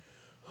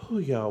Oh,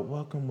 y'all,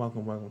 welcome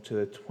to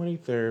the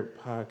 23rd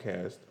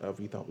podcast of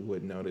You Thought We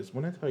Wouldn't Notice.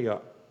 When I tell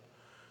y'all,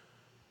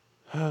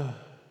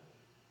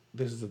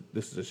 this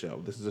is a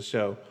show. This is a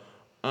show.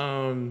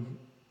 Um,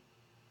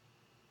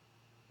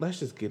 let's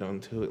just get on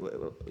to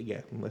it.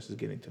 Yeah, let's just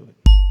get into it.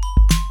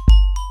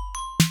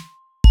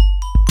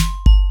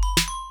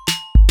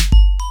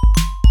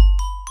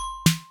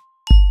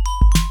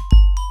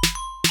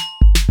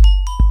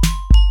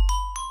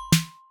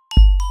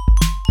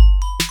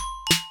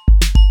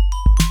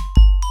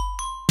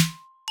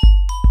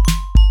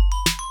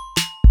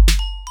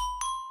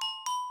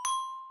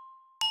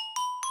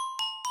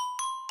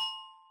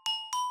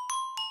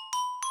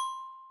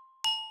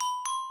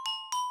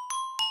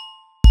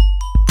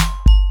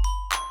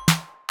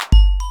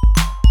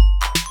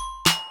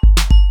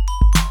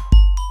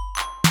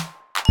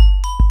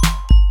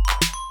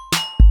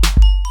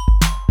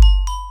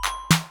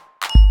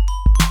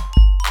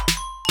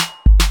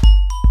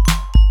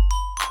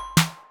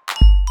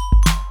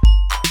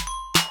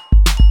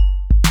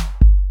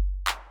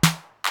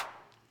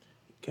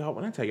 Y'all,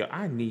 when I tell y'all,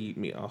 I need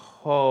me a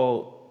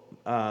whole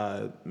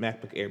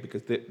MacBook Air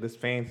because this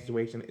fan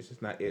situation is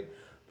just not it.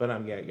 But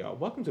yeah, y'all,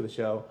 welcome to the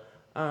show.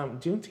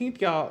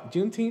 Juneteenth, y'all.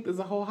 Juneteenth is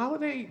a whole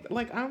holiday.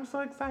 Like, I'm so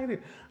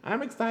excited.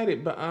 I'm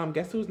excited, but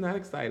guess who's not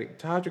excited?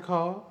 Todrick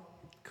Hall,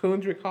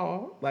 Kundrick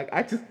Hall. Like,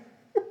 I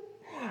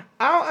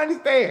don't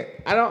understand.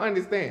 I don't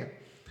understand.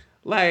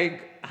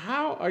 Like,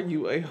 how are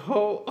you a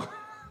whole?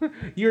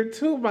 You're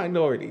two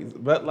minorities,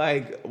 but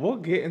like, we'll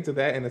get into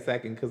that in a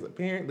second because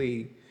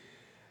apparently,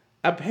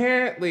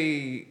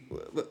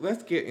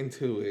 let's get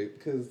into it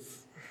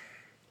because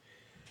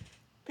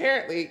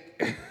apparently,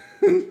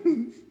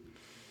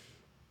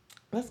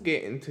 let's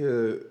get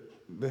into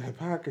the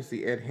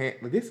hypocrisy at hand.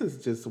 This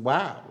is just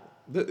wow.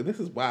 This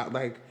is wild.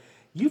 Like,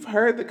 you've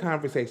heard the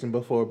conversation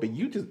before, but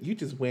you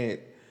just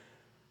went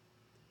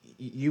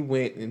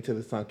into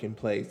the sunken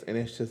place, and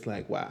it's just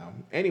like wow.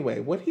 Anyway,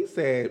 what he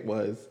said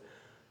was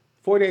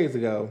 4 days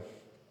ago.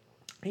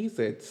 He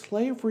said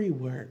slavery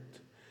worked.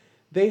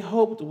 They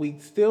hoped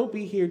we'd still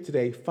be here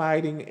today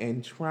fighting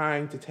and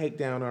trying to take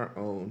down our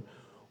own.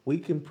 We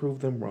can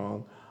prove them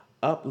wrong.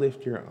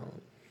 Uplift your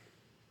own.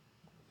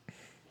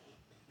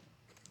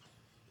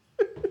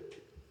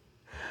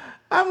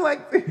 I'm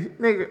like,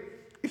 nigga,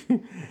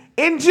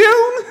 in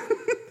June?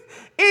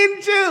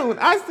 In June.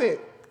 I said,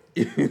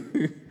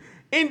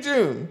 in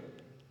June.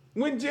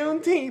 When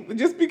Juneteenth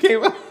just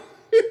became,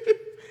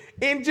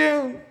 in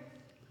June.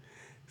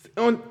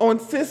 On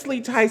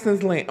Cicely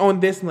Tyson's land, on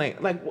this land.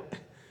 Like,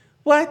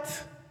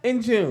 what?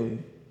 In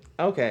June.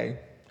 Okay.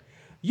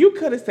 You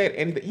could have said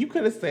anything. You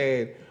could have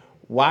said,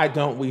 why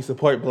don't we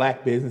support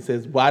black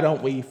businesses? Why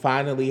don't we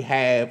finally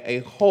have a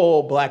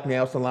whole black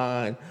nail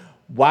salon?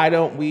 Why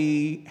don't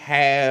we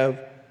have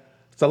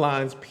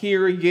salons,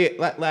 period?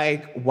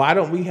 Why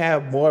don't we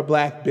have more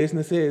black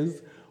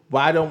businesses?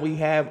 Why don't we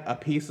have a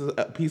piece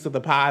of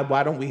the pie?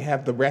 Why don't we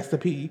have the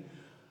recipe?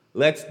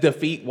 Let's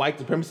defeat white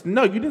supremacy.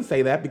 No, you didn't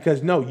say that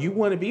because no, you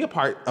want to be a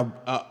part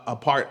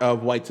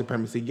of white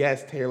supremacy.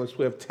 Yes, Taylor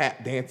Swift,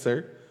 tap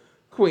dancer,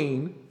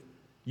 queen.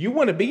 You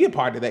want to be a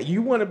part of that.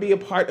 You want to be a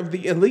part of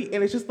the elite.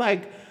 And it's just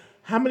like,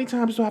 how many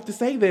times do I have to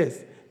say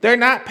this? They're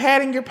not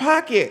padding your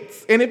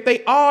pockets. And if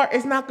they are,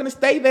 it's not going to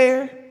stay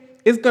there.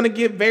 It's going to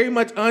give very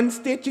much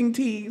unstitching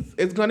tease.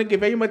 It's going to give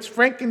very much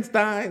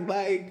Frankenstein.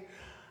 Like,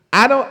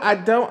 I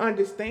don't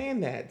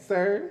understand that,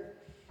 sir.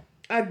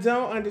 I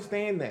don't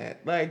understand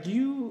that. Like,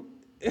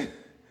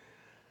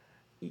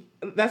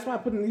 that's why I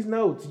put in these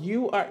notes.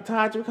 You are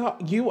Todd.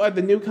 You are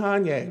the new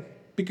Kanye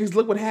because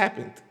look what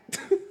happened.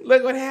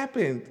 Look what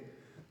happened.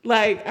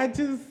 Like, I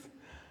don't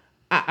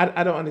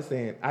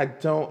understand. I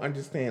don't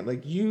understand.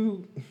 Like,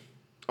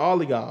 all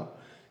of y'all,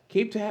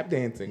 keep tap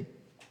dancing,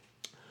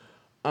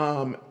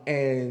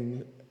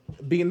 and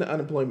be in the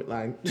unemployment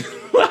line,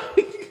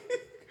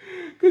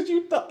 because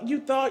you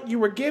thought you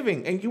were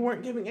giving and you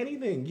weren't giving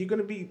anything.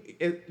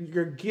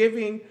 You're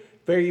giving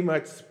very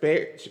much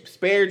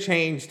spare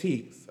change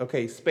tease.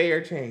 Okay,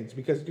 spare change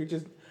because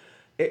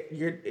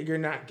you're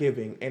not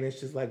giving, and it's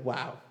just like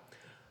wow.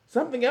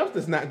 Something else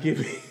that's not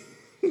giving.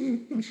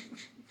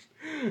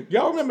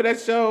 Y'all remember that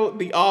show,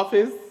 The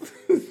Office,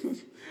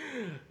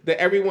 that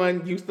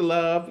everyone used to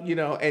love,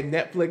 and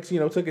Netflix,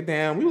 took it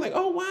down. We were like,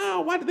 oh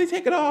wow, why did they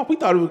take it off? We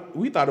thought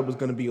it was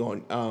going to be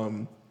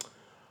on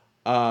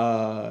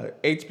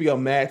HBO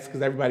Max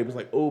because everybody was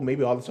like, oh,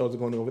 maybe all the shows are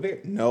going over there.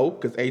 No,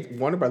 because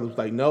Warner Brothers was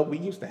like, no, we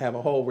used to have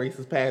a whole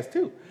racist past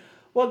too.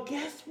 Well,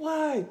 guess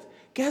what?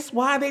 Guess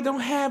why they don't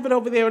have it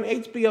over there on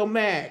HBO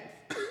Max?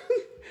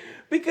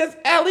 Because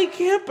Ellie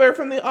Kemper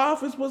from The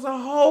Office was a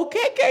whole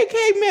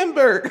KKK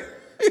member.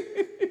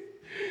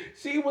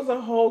 She was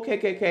a whole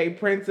KKK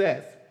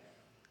princess.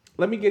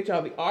 Let me get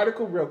y'all the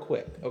article real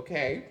quick,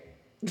 okay?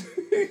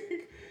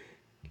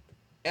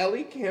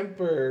 Ellie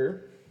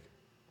Kemper,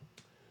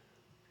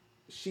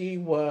 she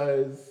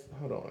was,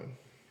 hold on.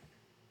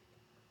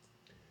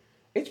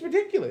 It's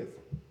ridiculous.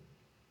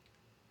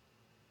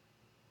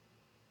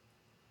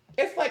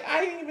 It's like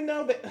I didn't even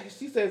know that.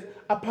 She says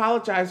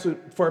apologize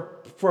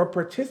for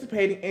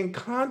participating in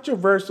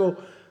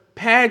controversial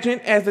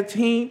pageant as a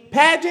teen.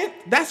 Pageant?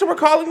 That's what we're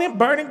calling it.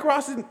 Burning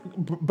crosses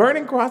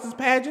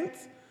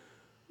pageants.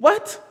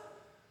 What?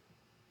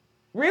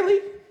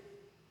 Really?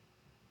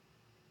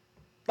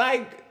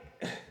 Like,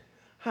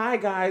 hi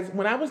guys.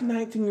 When I was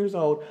 19 years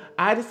old,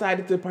 I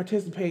decided to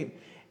participate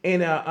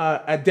in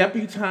a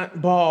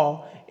debutante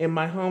ball in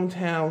my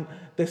hometown,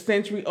 the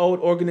century old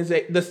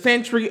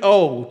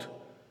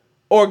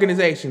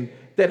organization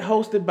that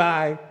hosted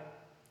by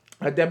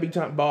a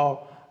debutante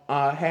ball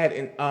had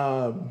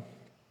an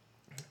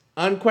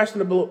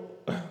unquestionable.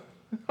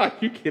 Are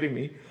you kidding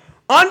me?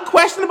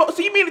 Unquestionable.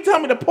 So you mean to tell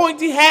me the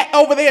pointy hat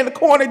over there in the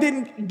corner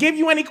didn't give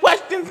you any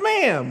questions,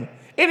 ma'am?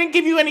 It didn't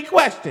give you any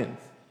questions.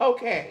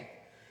 Okay.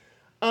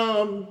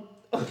 Um,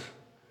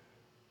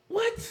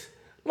 what?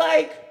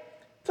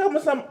 Like, tell me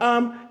some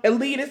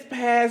elitist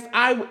past.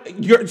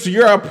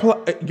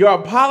 You're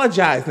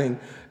apologizing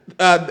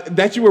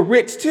that you were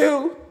rich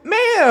too,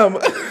 ma'am.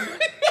 And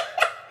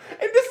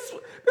this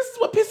is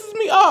what pisses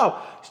me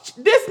off.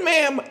 This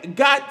ma'am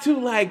got to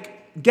like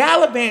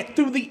gallivant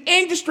through the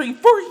industry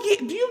for years.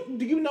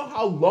 Do you know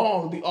how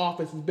long The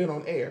Office has been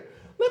on air?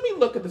 Let me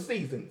look at the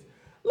seasons.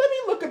 Let me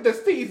look at the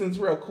seasons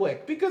real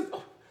quick because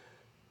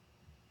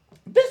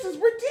this is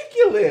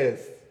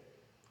ridiculous.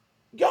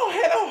 Y'all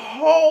had a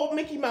whole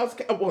Mickey Mouse.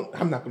 Well,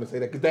 I'm not going to say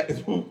that because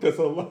that's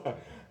a lot.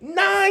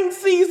 9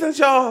 seasons,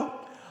 y'all.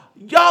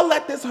 Y'all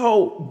let this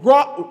whole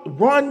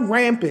run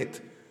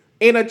rampant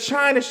in a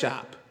china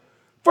shop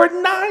for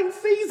 9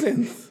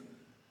 seasons.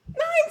 9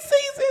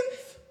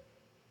 seasons.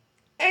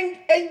 And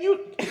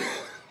you.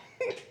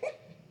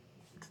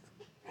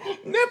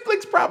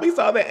 Netflix probably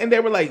saw that and they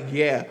were like,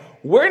 yeah,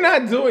 we're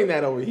not doing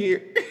that over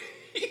here.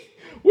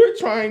 We're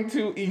trying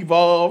to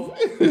evolve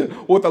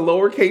with a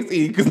lowercase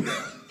e.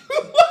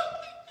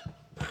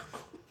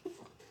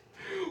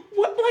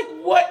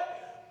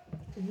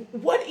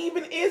 What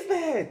even is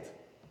that?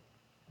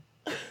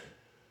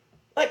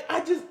 Like,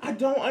 I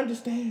don't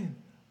understand.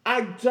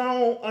 I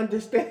don't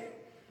understand.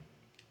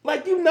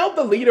 Like,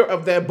 the leader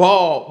of that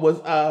ball was,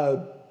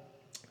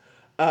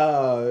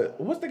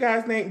 what's the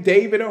guy's name?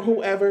 David or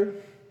whoever.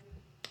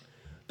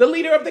 The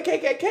leader of the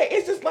KKK.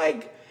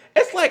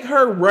 It's like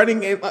her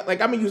running in,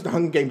 like I'm gonna use the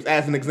Hunger Games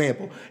as an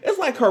example. It's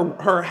like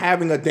her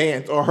having a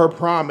dance or her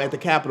prom at the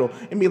Capitol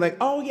and be like,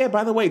 oh yeah,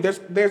 by the way, there's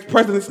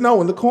President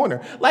Snow in the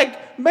corner.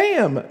 Like,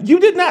 ma'am, you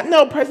did not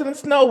know President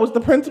Snow was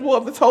the principal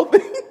of this whole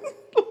thing.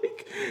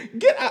 Like,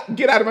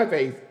 get out of my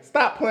face.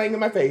 Stop playing in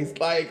my face.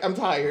 Like, I'm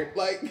tired.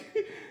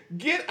 Like,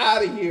 get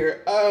out of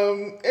here.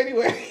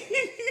 Anyway,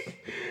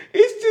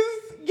 it's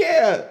just,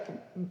 yeah.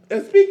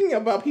 Speaking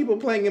about people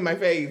playing in my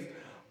face,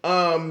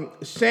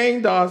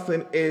 Shane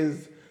Dawson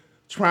is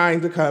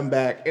trying to come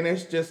back, and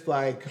it's just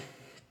like,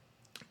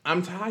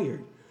 I'm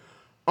tired.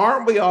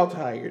 Aren't we all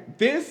tired?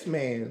 This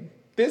man,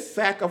 this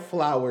sack of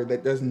flour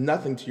that does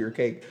nothing to your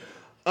cake,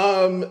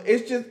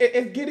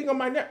 it's getting on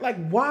my nerve.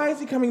 Like, why is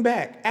he coming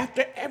back?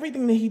 After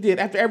everything that he did,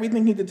 after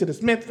everything he did to the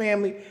Smith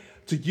family,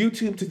 to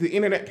YouTube, to the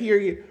internet,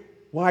 period,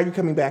 why are you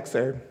coming back,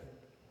 sir?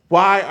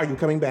 Why are you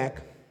coming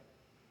back?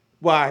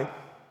 Why?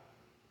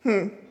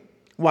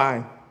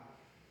 Why?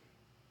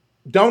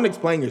 Don't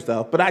explain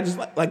yourself, but I just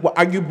like what,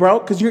 are you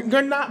broke? Because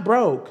you're not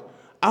broke.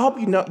 I hope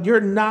you know you're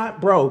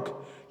not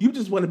broke. You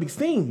just want to be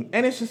seen.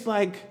 And it's just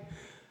like,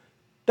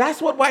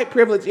 that's what white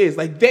privilege is.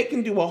 Like, they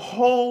can do a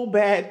whole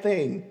bad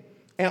thing,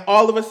 and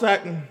all of a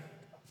sudden,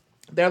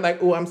 they're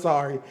like, oh, I'm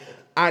sorry.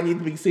 I need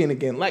to be seen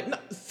again. Like, no,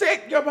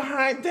 sit your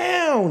behind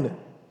down.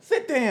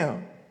 Sit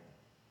down.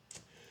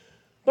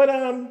 But,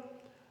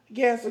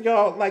 yeah, so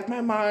y'all, like,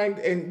 my mind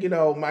and,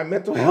 my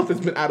mental health has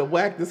been out of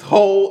whack this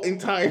whole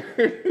entire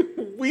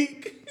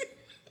week.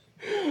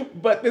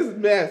 But this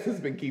mess has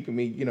been keeping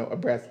me,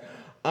 abreast.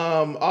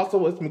 Also,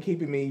 what's been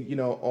keeping me,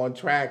 on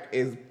track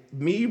is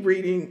me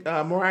reading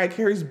Mariah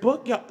Carey's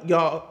book.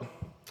 Y'all,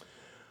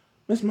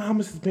 Miss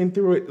Mamas has been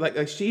through it.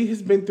 Like, she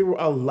has been through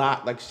a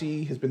lot.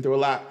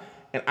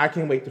 And I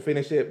can't wait to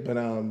finish it.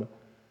 But,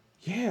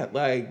 yeah,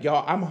 like,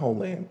 y'all, I'm a whole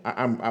lamb.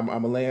 I'm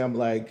a lamb,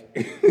 like,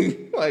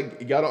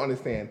 like, y'all don't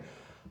understand.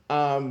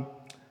 And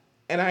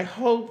I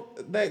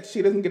hope that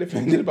she doesn't get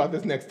offended about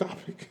this next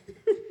topic.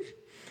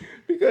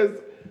 Because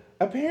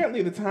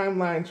apparently the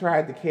timeline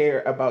tried to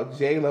care about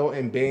J-Lo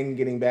and Ben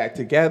getting back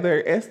together.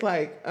 It's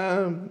like,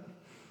 all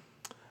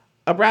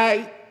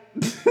right,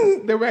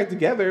 they're back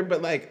together,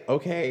 but like,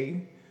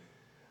 okay.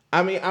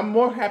 I mean, I'm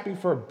more happy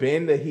for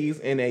Ben that he's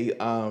in a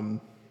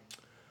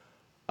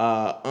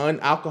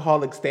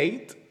unalcoholic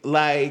state.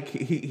 Like,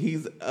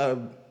 he's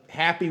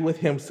happy with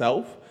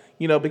himself,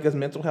 because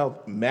mental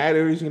health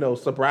matters,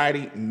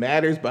 sobriety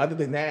matters. But other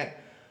than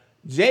that,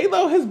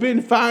 J-Lo has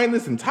been fine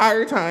this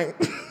entire time.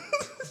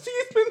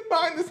 She's been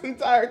fine this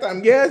entire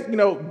time. Yes,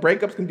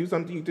 breakups can do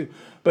something to you too.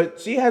 But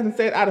she hasn't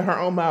said out of her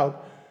own mouth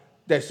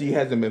that she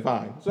hasn't been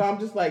fine. So I'm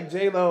just like,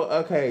 J-Lo,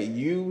 okay,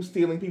 you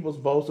stealing people's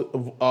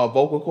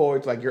vocal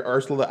cords like you're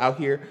Ursula out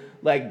here.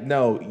 Like,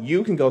 no,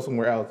 you can go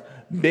somewhere else.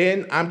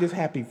 Ben, I'm just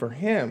happy for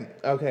him.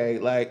 Okay,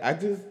 like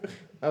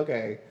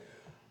okay.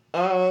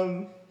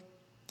 Um,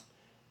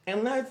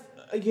 and let's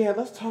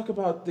talk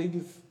about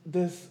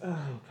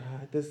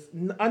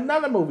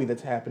another movie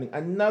that's happening.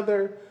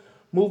 Another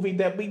movie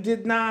that we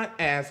did not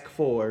ask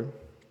for.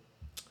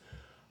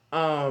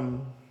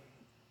 Tyler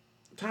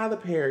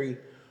Perry,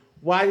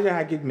 Why Did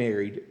I Get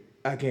Married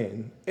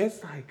Again?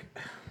 It's like,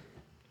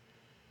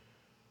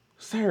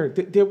 sir,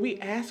 did we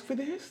ask for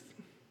this?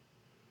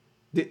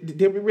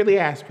 Did we really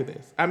ask for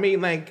this? I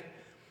mean, like,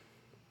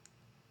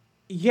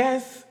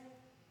 yes,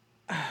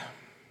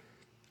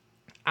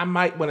 I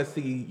might want to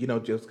see,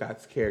 Jill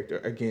Scott's character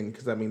again,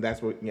 because I mean,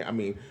 that's what,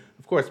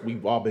 of course,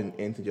 we've all been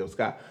into Jill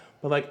Scott,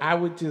 but like, I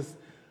would just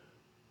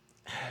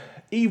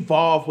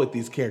evolve with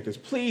these characters.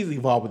 Please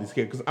evolve with these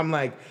characters. I'm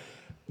like,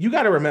 you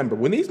got to remember,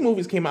 when these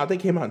movies came out, they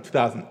came out in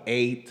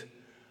 2008.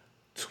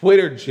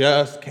 Twitter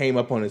just came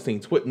up on the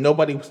scene.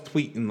 Nobody was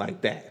tweeting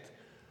like that.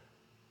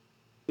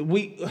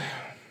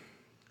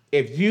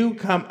 If you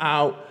come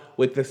out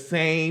with the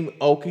same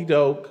okey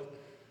doke,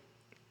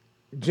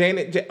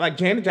 Janet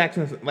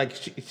Jackson, like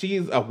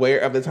she's aware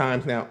of the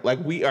times now.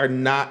 Like, we are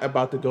not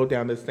about to go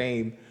down the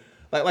same.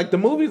 Like the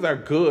movies are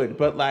good,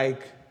 but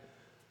like,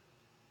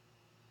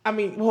 I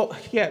mean, well,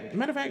 yeah.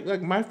 Matter of fact,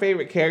 like my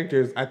favorite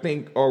characters, I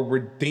think, or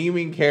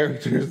redeeming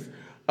characters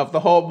of the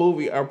whole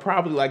movie are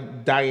probably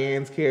like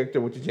Diane's character,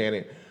 which is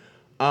Janet.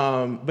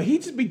 But he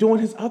just be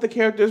doing his other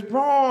characters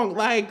wrong.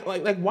 Like,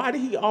 why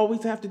did he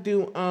always have to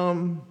do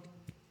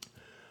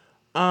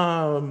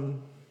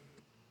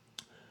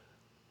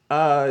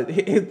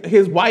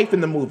his wife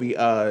in the movie?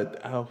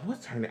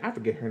 What's her name? I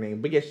forget her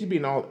name. But yeah,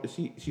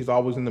 she's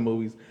always in the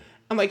movies.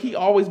 And like he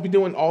always be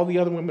doing all the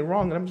other women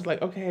wrong, and I'm just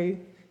like, okay.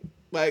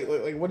 Like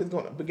what is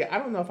going on? But yeah, I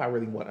don't know if I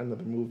really want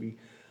another movie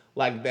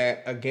like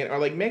that again, or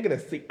like make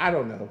it I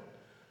don't know.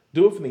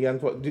 Do it for the young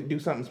folks. Do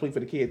something sweet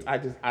for the kids. I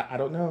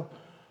don't know.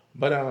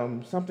 But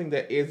something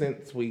that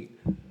isn't sweet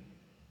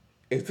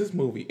is this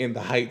movie In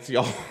the Heights,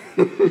 y'all.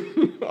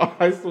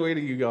 I swear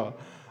to you, y'all.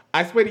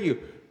 I swear to you.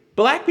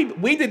 Black people,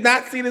 we did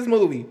not see this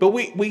movie, but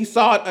we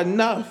saw it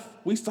enough.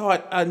 We saw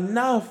it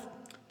enough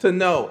to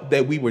know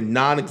that we were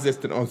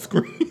non-existent on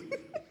screen.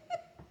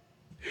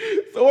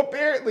 So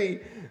apparently,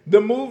 the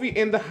movie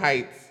In the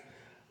Heights,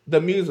 the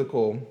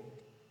musical,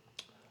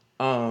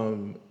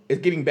 is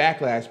getting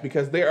backlash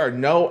because there are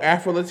no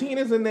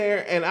Afro-Latinas in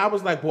there. And I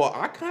was like, well,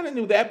 I kind of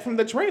knew that from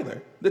the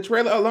trailer. The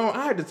trailer alone,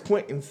 I had to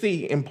squint and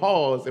see and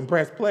pause and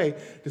press play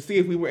to see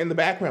if we were in the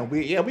background.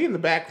 We in the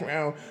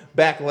background,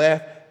 back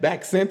left,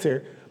 back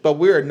center, but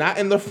we're not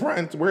in the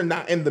front. We're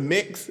not in the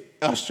mix,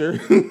 Usher.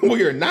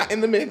 We are not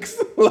in the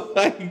mix.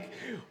 Like,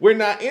 we're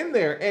not in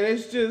there. And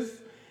it's just...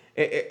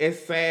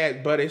 It's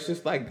sad, but it's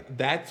just like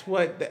that's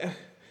what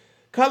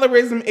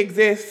colorism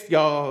exists,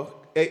 y'all.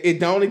 It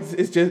don't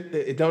exist.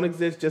 It don't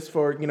exist just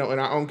for in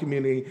our own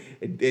community.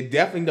 It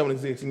definitely don't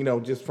exist,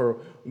 just for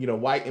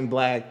white and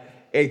black.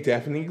 It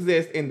definitely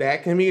exists in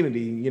that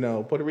community.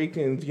 Puerto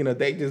Ricans,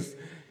 they just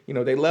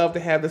they love to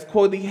have this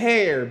coily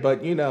hair,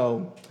 but we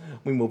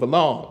move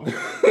along.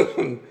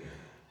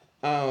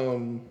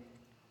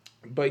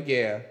 But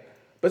yeah.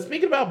 But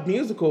speaking about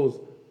musicals,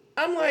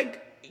 I'm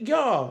like,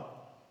 y'all.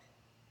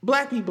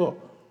 Black people,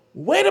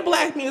 where the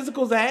black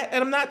musicals at?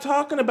 And I'm not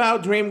talking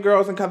about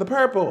Dreamgirls and Color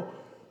Purple.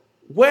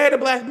 Where the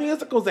black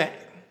musicals at?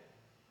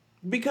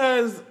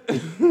 Because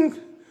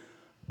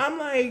I'm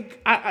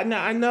like,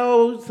 I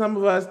know some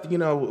of us,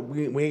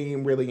 we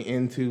ain't really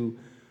into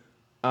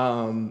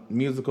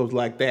musicals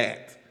like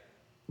that.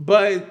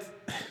 But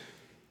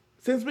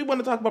since we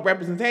want to talk about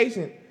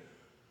representation,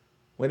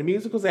 where the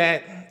musicals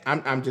at?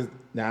 I'm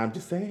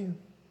just saying,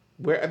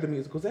 where are the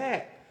musicals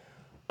at?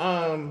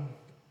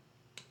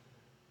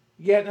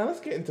 Yeah, now let's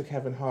get into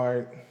Kevin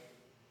Hart,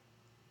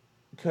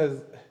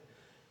 because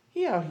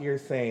he out here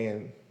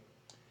saying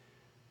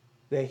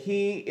that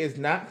he is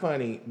not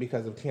funny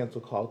because of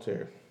cancel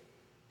culture.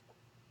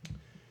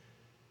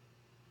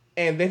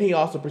 And then he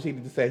also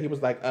proceeded to say, he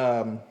was like,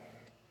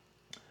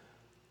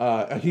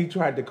 he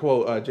tried to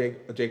quote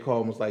J.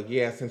 Cole and was like,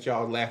 yeah, since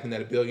y'all laughing at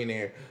a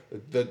billionaire,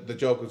 the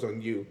joke was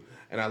on you.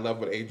 And I love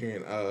what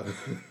Adrian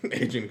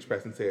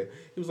Expression said.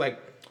 He was like,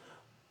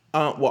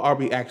 well, are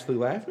we actually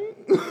laughing?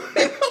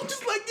 I'm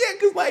just like, yeah,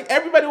 because like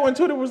everybody on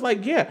Twitter was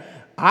like, yeah,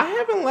 I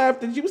haven't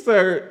laughed at you,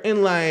 sir,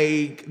 in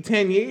like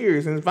 10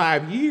 years, in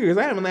 5 years.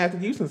 I haven't laughed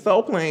at you since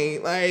Soul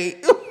Plane.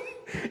 Like,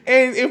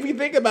 and if you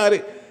think about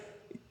it,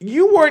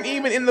 you weren't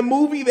even in the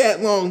movie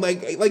that long.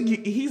 Like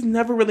he's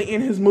never really in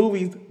his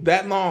movies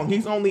that long.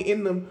 He's only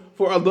in them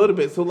for a little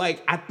bit. So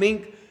like, I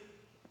think,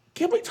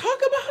 can we talk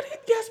about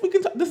it? Yes, we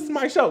can talk. This is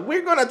my show.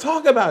 We're going to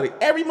talk about it.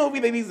 Every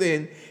movie that he's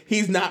in,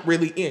 he's not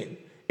really in.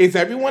 It's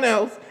everyone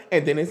else,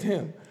 and then it's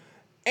him.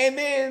 And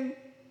then,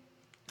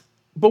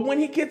 but when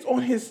he gets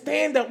on his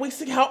stand-up, we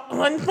see how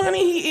unfunny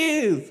he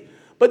is.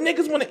 But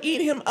niggas want to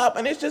eat him up,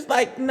 and it's just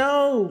like,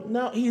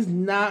 no, he's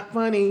not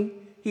funny.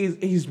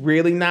 He's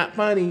really not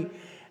funny.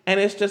 And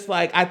it's just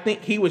like, I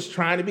think he was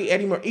trying to be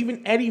Eddie Murphy.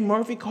 Even Eddie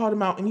Murphy called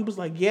him out and he was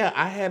like, yeah,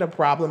 I had a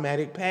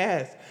problematic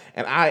past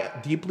and I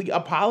deeply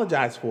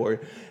apologize for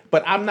it.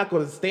 But I'm not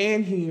going to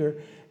stand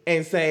here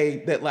and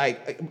say that,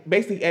 like,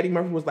 basically Eddie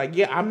Murphy was like,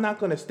 yeah, I'm not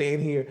going to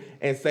stand here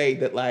and say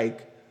that,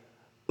 like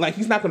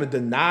he's not going to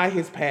deny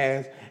his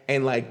past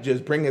and like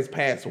just bring his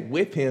past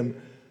with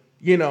him,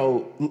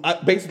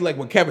 basically like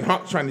what Kevin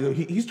Hart's trying to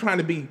do. He's trying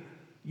to be,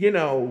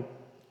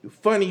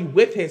 funny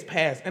with his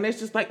past. And it's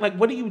just like,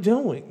 what are you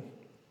doing?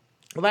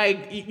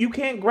 Like, you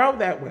can't grow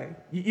that way.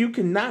 You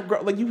cannot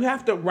grow. Like, you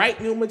have to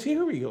write new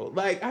material.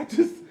 Like,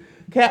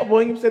 Cat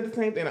Williams said the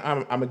same thing.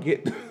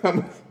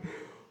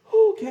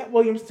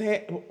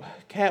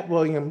 Cat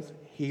Williams,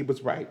 he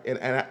was right.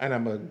 And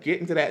I'm going to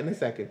get into that in a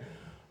second.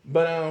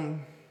 But,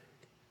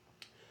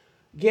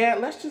 yeah,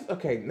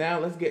 now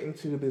let's get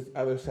into this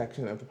other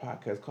section of the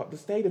podcast called The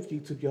State of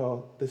YouTube,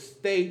 y'all. The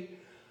State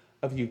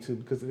of YouTube,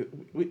 because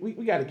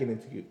we got to get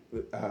into it.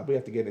 We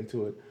have to get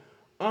into it.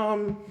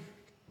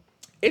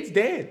 It's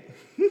dead.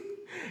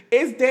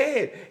 It's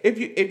dead.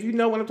 If you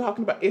know what I'm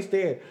talking about, it's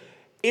dead.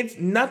 It's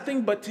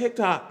nothing but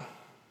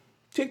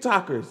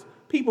TikTokers,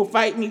 people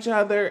fighting each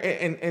other,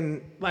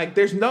 and like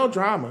there's no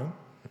drama.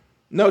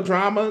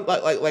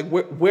 Like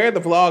where are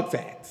the vlogs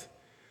at?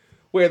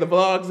 Where are the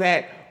vlogs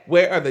at?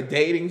 Where are the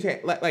dating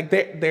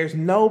there's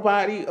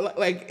nobody.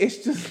 Like it's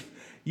just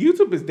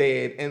YouTube is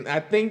dead, and I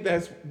think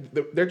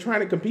they're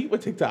trying to compete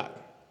with TikTok.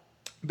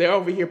 They're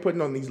over here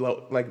putting on these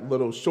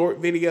little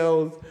short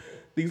videos,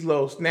 these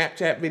little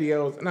Snapchat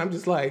videos, and I'm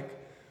just like,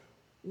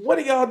 what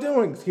are y'all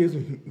doing? Excuse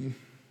me.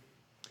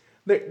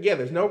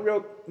 There's no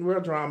real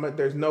drama.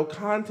 There's no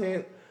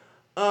content,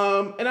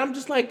 and I'm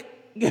just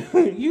like,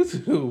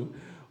 YouTube,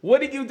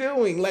 what are you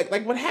doing?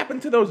 Like what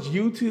happened to those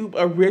YouTube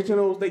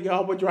originals that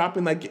y'all were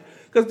dropping? Like,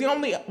 because the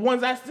only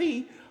ones I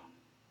see,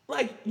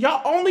 like,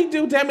 y'all only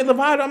do Demi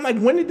Lovato. I'm like,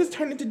 when did this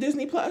turn into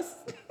Disney Plus?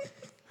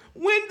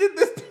 When did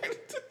this turn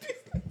into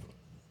Disney?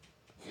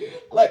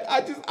 Like,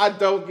 I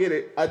don't get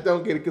it. I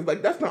don't get it. Because,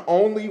 like, that's the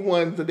only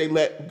ones that they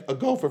let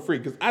go for free.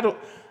 Because I don't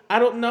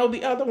know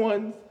the other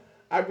ones.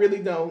 I really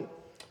don't.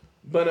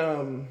 But,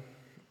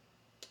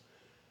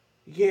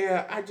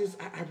 yeah, I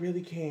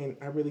really can.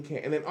 I really can.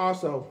 And then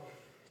also,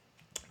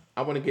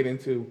 I want to get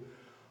into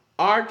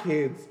our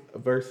kids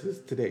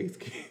versus today's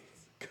kids.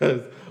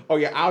 Because,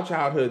 our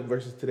childhood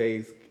versus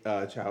today's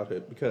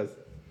childhood. Because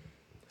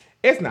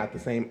it's not the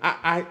same.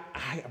 I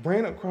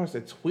ran across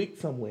a tweet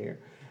somewhere.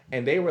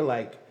 And they were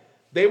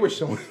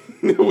showing,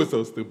 it was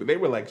so stupid. They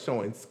were like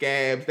showing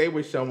scabs. They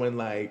were showing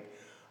like,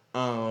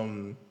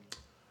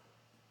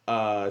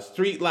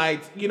 street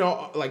lights,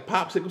 like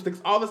popsicle sticks,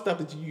 all the stuff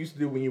that you used to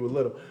do when you were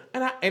little.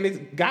 And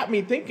it got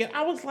me thinking,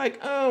 I was like,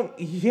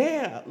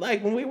 yeah,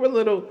 like when we were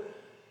little,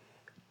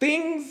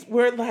 things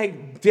were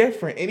like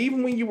different. And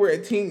even when you were a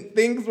teen,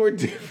 things were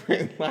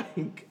different.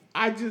 Like,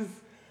 I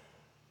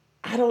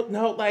don't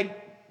know,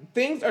 like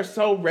things are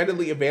so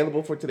readily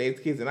available for today's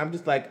kids. And I'm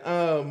just like,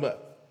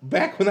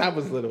 back when I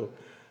was little,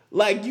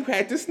 like you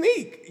had to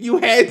sneak.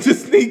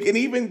 And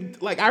even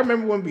like, I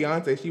remember when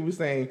Beyonce, she was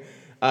saying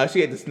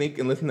she had to sneak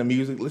and listen to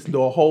music, listen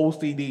to a whole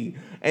CD.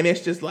 And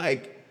it's just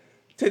like,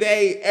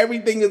 today,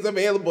 everything is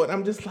available. And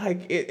I'm just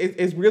like,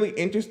 it's really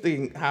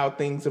interesting how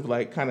things have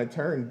like kind of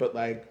turned. But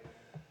like,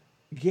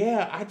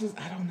 yeah, I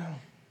don't know.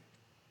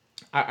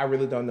 I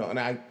really don't know. And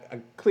I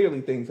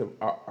clearly things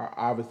are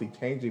obviously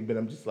changing, but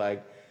I'm just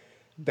like,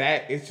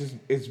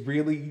 it's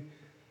really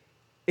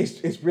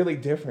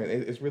different.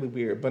 It's really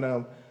weird. But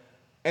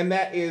and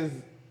that is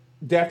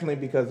definitely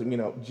because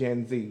of,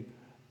 Gen Z.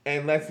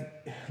 And let's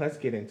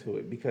get into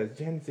it, because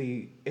Gen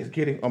Z is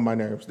getting on my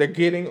nerves. They're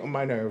getting on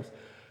my nerves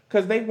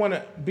because they want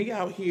to be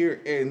out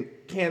here and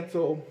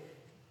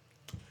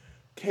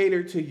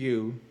cater to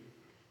you.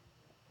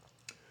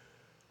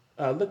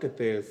 Look at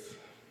this.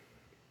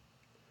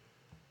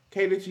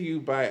 Cater to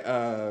you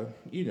by,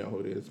 you know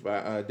who it is,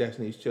 by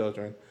Destiny's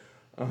Children.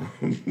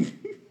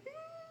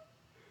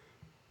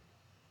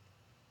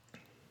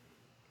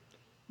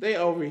 They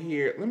over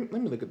here, let me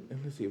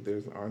see if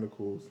there's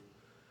articles.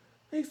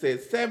 They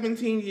said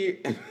 17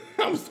 years,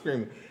 I'm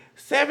screaming.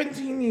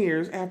 17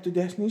 years after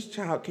Destiny's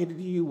Child, Cater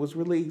to You was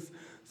released,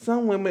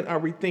 some women are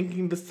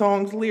rethinking the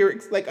song's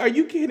lyrics. Like, are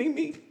you kidding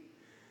me?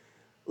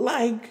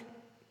 Like,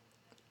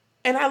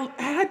 and I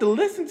had to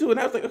listen to it. And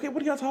I was like, okay,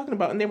 what are y'all talking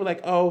about? And they were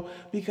like, oh,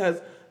 because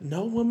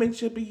no woman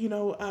should be,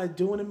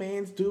 doing a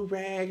man's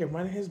do-rag and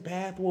running his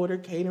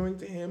bathwater, catering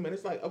to him. And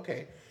it's like,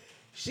 okay,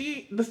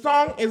 the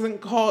song isn't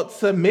called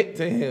Submit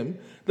to Him.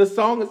 The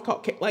song is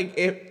called,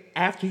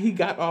 after he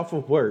got off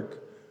of work.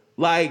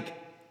 Like,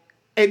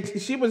 and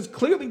she was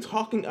clearly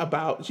talking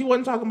about, she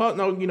wasn't talking about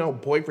no,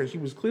 boyfriend. She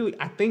was clearly,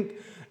 I think,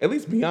 at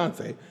least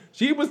Beyonce,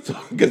 she was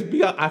talking,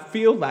 because I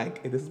feel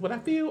like, and this is what I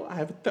feel, I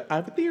have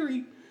a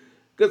theory.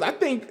 Because I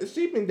think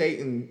she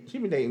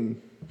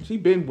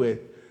been with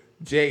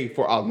Jay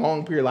for a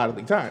long period of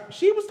the time.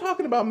 She was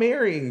talking about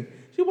marrying.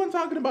 She wasn't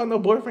talking about no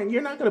boyfriend.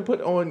 You're not going to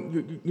put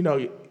on,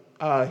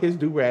 his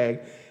do-rag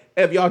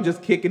if y'all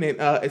just kicking in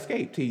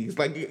escape tees.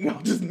 Like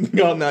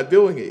y'all not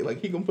doing it.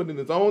 Like he gonna put in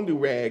his own do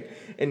rag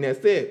and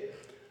that's it.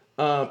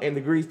 And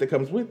the grease that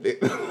comes with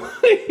it.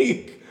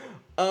 like,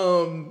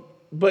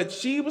 but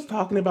she was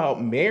talking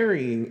about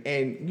marrying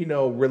and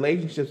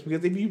relationships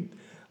because if you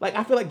like,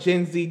 I feel like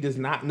Gen Z does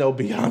not know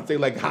Beyonce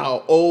like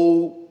how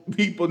old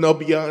people know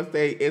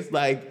Beyonce. It's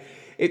like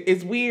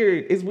it's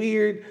weird. It's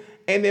weird.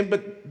 And then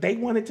but they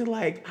wanted to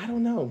like I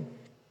don't know.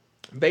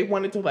 They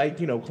wanted to like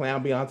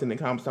clown Beyonce and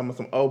come some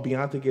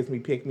Beyonce gives me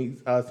pick me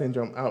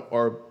syndrome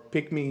or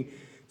pick me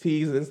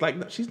tease. And it's like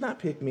no, she's not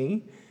pick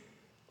me.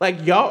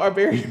 Like y'all are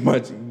very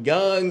much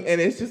young, and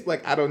it's just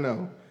like I don't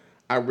know.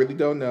 I really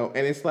don't know,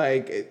 and it's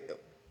like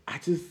I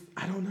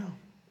don't know.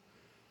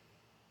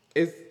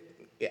 It's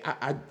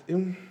I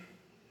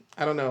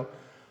don't know.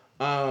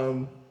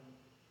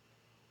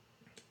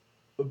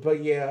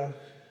 But yeah.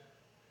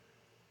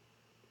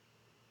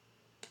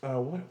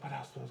 What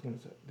else was I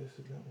gonna say? This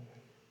is not one.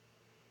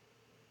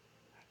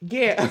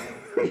 Yeah.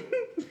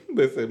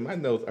 Listen, my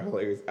notes are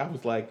hilarious. I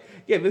was like,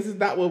 yeah, this is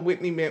not what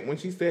Whitney meant when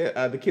she said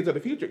the kids are the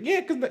future.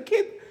 Yeah, because the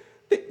kids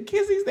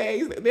these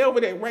days, they're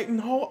over there writing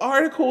whole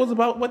articles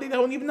about what they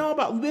don't even know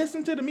about.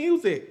 Listen to the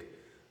music.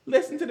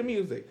 Listen to the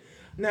music.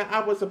 Now, I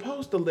was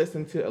supposed to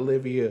listen to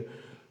Olivia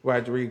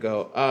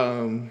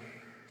Rodrigo.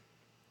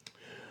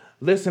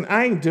 Listen,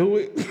 I ain't do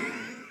it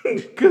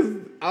because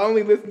I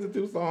only listened to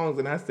 2 songs,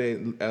 and I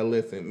said,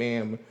 listen,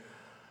 ma'am,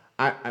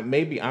 I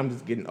maybe I'm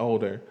just getting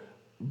older,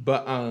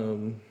 but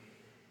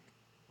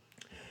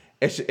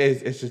it's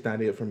just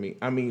not it for me.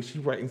 I mean,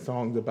 she's writing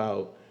songs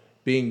about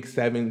being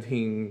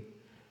 17,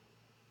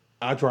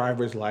 a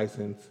driver's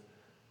license.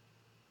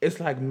 It's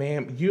like,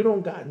 ma'am, you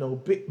don't got no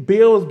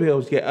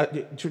bills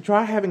yet.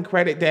 Try having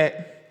credit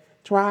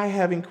debt. Try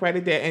having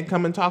credit debt and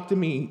come and talk to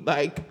me.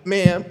 Like,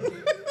 ma'am,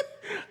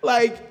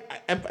 like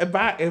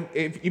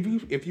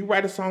if you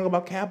write a song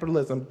about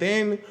capitalism,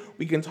 then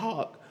we can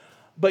talk.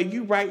 But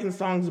you writing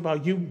songs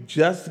about you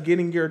just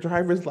getting your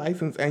driver's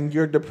license and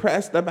you're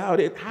depressed about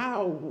it.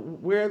 How?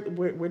 Where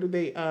do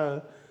they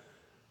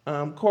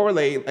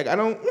correlate? Like I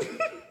don't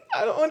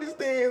I don't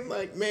understand.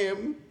 Like,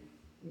 ma'am,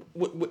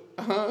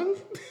 huh?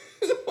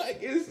 Like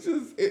it's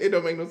just it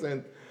don't make no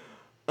sense.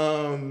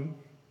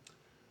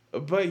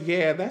 But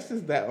yeah, that's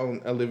just that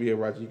on Olivia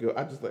Rodrigo.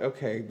 I just like,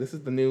 okay, this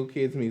is the new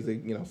kids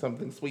music,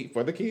 something sweet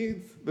for the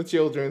kids, the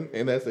children,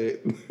 and that's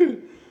it.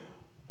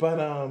 But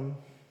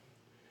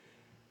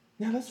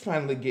now let's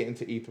finally get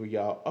into E3,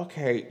 y'all.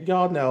 Okay,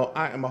 y'all know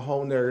I am a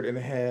whole nerd and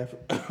a half.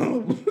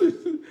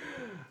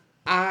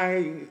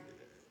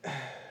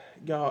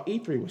 Y'all,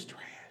 E3 was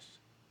trash.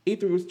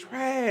 E3 was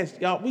trash.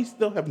 Y'all, we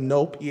still have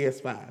no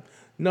PS5.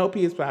 No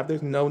PS5.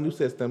 There's no new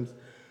systems.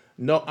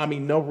 No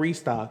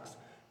restocks.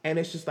 And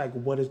it's just like,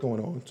 what is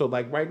going on? So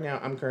like right now,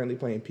 I'm currently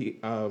playing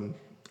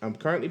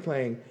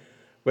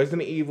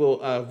Resident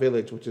Evil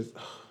Village, which is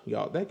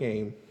y'all, that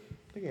game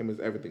is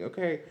everything,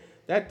 okay?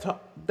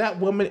 That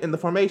woman in the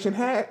formation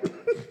hat,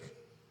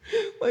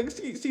 like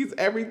she's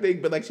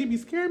everything, but like she be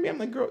scaring me. I'm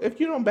like, girl, if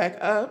you don't back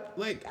up,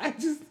 like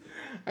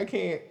I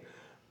can't.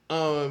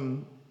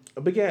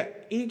 But yeah,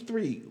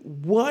 E3,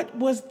 what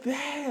was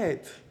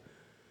that?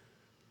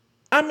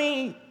 I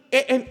mean,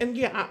 and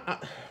yeah,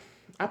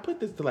 I put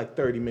this to like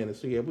 30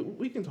 minutes, so yeah,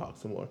 we can talk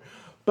some more.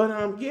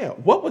 But yeah,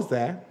 what was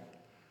that?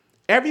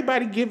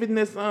 Everybody giving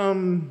this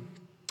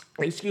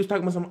excuse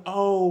talking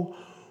about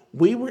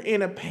we were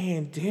in a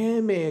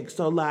pandemic,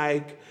 so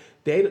like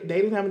they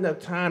didn't have enough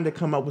time to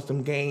come up with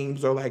some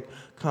games or like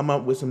come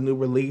up with some new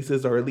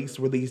releases or at least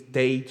release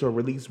dates or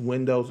release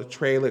windows or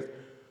trailers.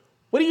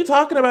 What are you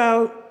talking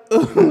about?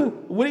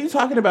 What are you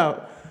talking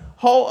about?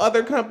 Whole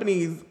other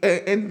companies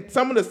and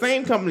some of the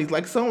same companies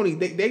like Sony,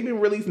 they've been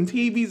releasing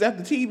TVs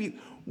after TVs.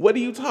 What are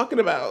you talking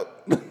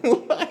about?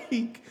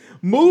 Like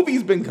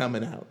movies been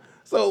coming out.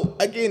 So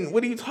again,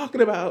 what are you talking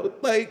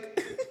about?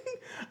 Like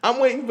I'm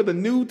waiting for the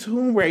new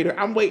Tomb Raider.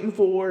 I'm waiting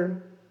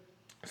for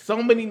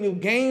so many new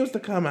games to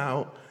come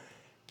out.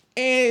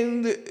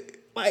 And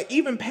like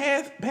even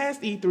past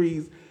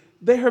E3s,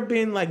 there have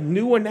been like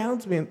new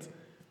announcements.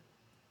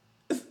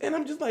 And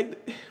I'm just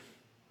like,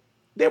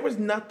 there was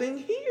nothing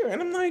here. And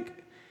I'm like,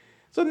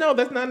 so no,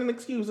 that's not an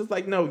excuse. It's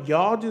like, no,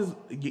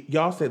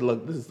 y'all said,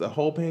 look, this is the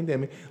whole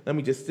pandemic. Let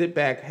me just sit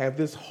back, have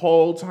this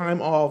whole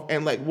time off.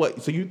 And like,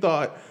 what? So you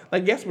thought,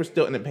 like, yes, we're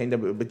still in a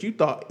pandemic, but you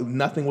thought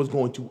nothing was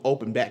going to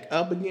open back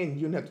up again.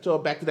 You didn't have to show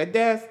up back to that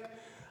desk.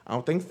 I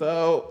don't think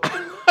so.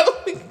 I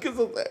don't think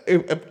because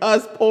if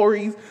us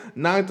poories,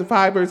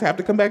 9-to-5ers have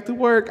to come back to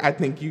work, I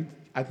think you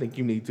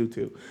need to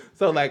too.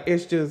 So like,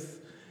 it's just,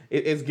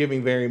 it's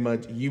giving very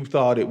much, you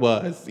thought it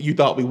was. You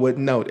thought we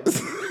wouldn't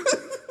notice.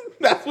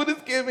 That's what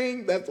it's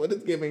giving. That's what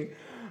it's giving.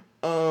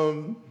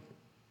 Yeah,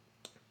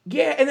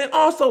 and then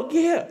also,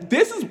 yeah,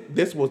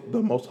 this was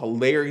the most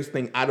hilarious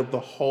thing out of the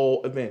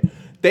whole event.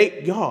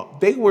 They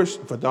were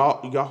for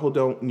y'all who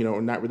don't,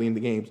 not really into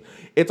games.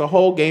 It's a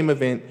whole game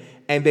event,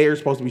 and they are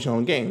supposed to be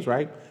showing games,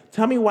 right?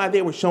 Tell me why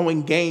they were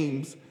showing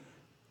games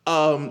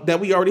that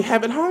we already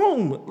have at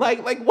home.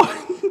 Like what?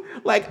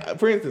 Like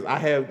for instance, I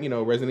have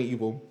Resident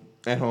Evil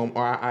at home,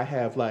 or I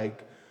have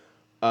like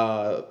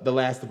The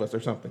Last of Us or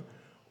something.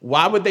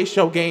 Why would they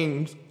show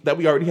games that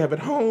we already have at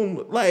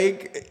home?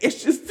 Like,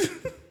 it's just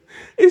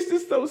it's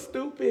just so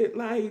stupid.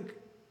 Like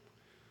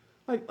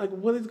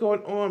what is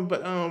going on?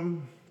 But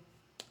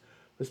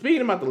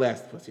speaking about The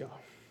Last of Us, y'all.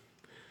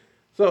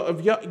 So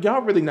if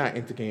y'all really not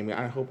into gaming,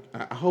 I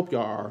hope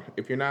y'all are.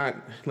 If you're not,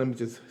 let me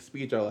just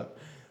speed y'all up.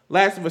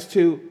 Last of Us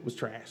 2 was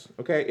trash.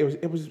 Okay,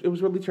 it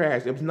was really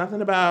trash. It was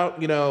nothing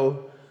about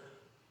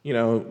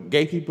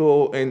gay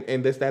people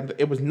and this that.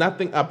 It was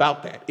nothing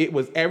about that. It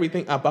was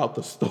everything about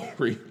the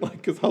story.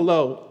 Like, cause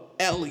hello,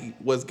 Ellie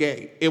was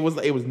gay. It was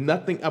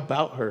nothing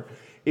about her.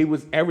 It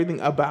was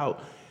everything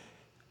about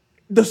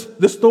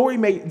the story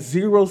made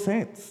zero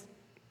sense.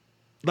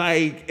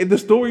 Like, the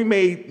story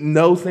made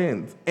no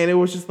sense, and it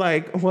was just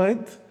like,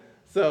 what?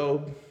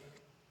 So,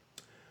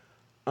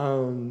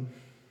 um,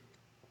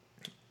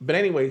 but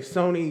anyway,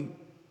 Sony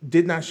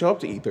did not show up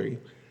to E3,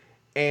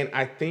 and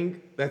I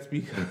think that's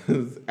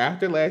because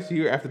after last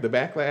year, after the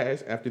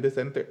backlash, after this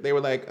and they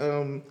were like,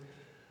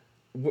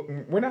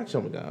 we're not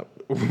showing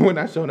up. We're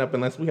not showing up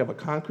unless we have a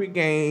concrete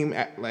game.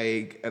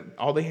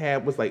 All they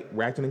had was like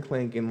Ratchet and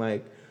Clank and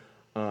like,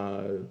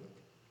 what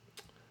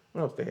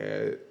else they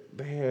had?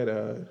 They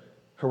had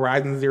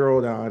Horizon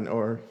Zero Dawn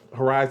or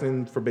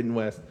Horizon Forbidden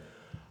West.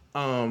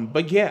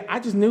 But yeah, I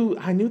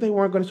knew they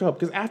weren't going to show up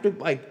because after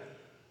like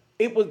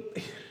it was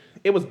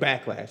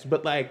backlash,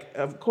 but like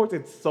of course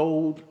it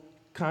sold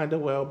kind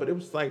of well, but it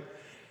was like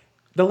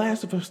The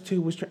Last of Us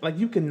 2 was like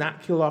you could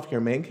not kill off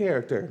your main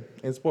character,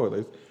 and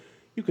spoilers,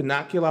 you could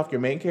not kill off your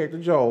main character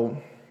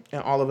Joel,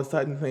 and all of a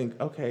sudden think,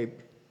 okay,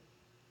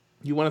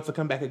 you want us to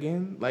come back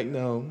again? Like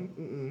no.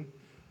 Mm-mm.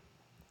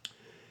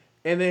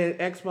 And then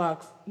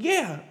Xbox,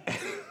 yeah,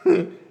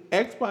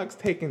 Xbox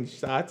taking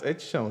shots at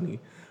Sony,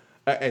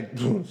 as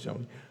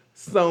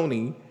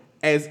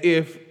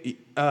if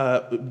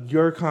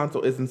your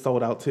console isn't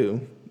sold out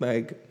too.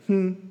 Like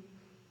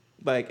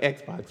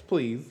Xbox,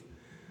 please.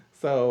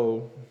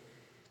 So,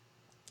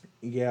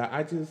 yeah,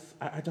 I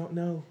don't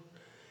know.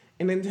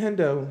 And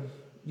Nintendo,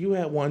 you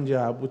had one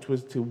job, which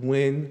was to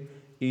win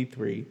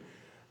E3,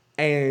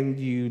 and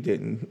you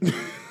didn't.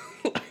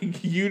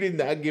 Like, you did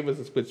not give us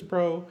a Switch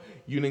Pro.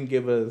 You didn't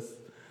give us.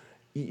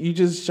 You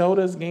just showed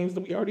us games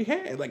that we already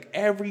had. Like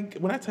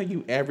when I tell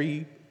you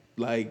every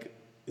like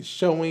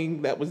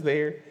showing that was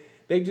there,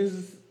 they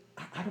just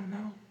I don't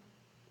know.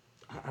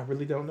 I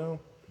really don't know.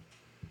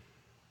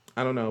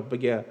 I don't know,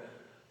 but yeah.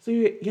 So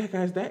yeah,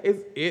 guys, that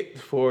is it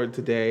for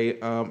today.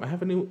 I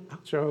have a new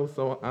outro,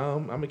 so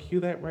I'm gonna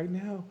cue that right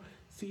now.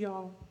 See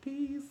y'all.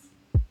 Peace.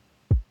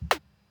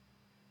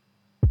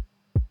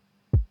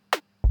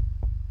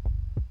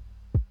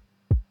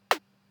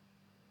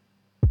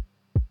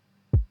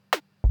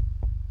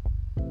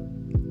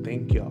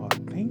 Thank y'all.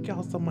 Thank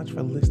y'all so much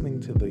for listening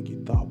to the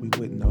You Thought We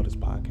Wouldn't Notice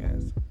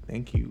podcast.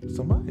 Thank you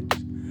so much.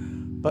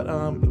 But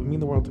it would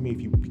mean the world to me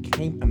if you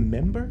became a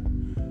member.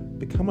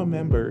 Become a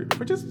member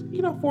for just,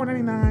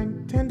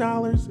 $4.99,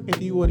 $10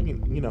 if you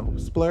would,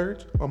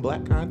 splurge on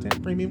Black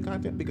content, premium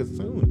content, because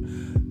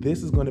soon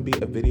this is going to be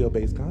a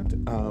video-based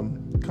content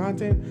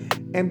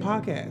and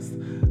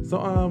podcast. So,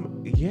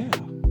 yeah,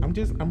 I'm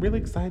really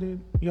excited,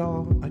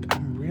 y'all. Like,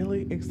 I'm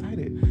really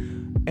excited.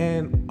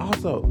 And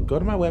also, go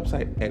to my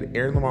website at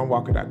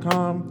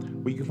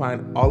aaronlamarwalker.com where you can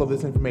find all of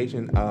this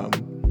information,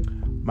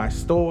 my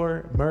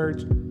store,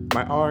 merch,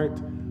 my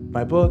art,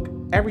 my book,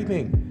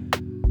 everything.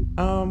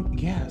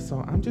 Yeah,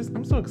 so I'm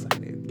so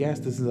excited. Yes,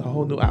 this is a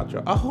whole new outro,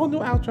 y'all,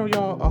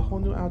 a whole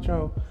new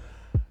outro.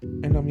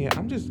 And yeah,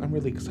 I'm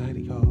really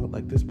excited, y'all.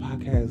 Like, this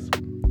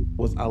podcast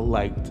was a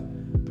light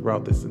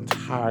throughout this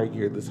entire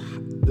year, this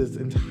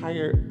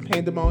entire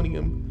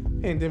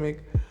pandemic.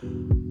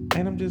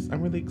 And I'm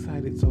really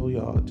excited. So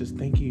y'all, just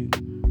thank you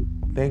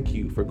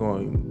for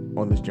going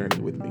on this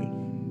journey with me.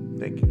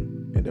 Thank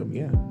you. And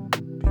yeah,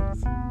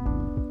 peace.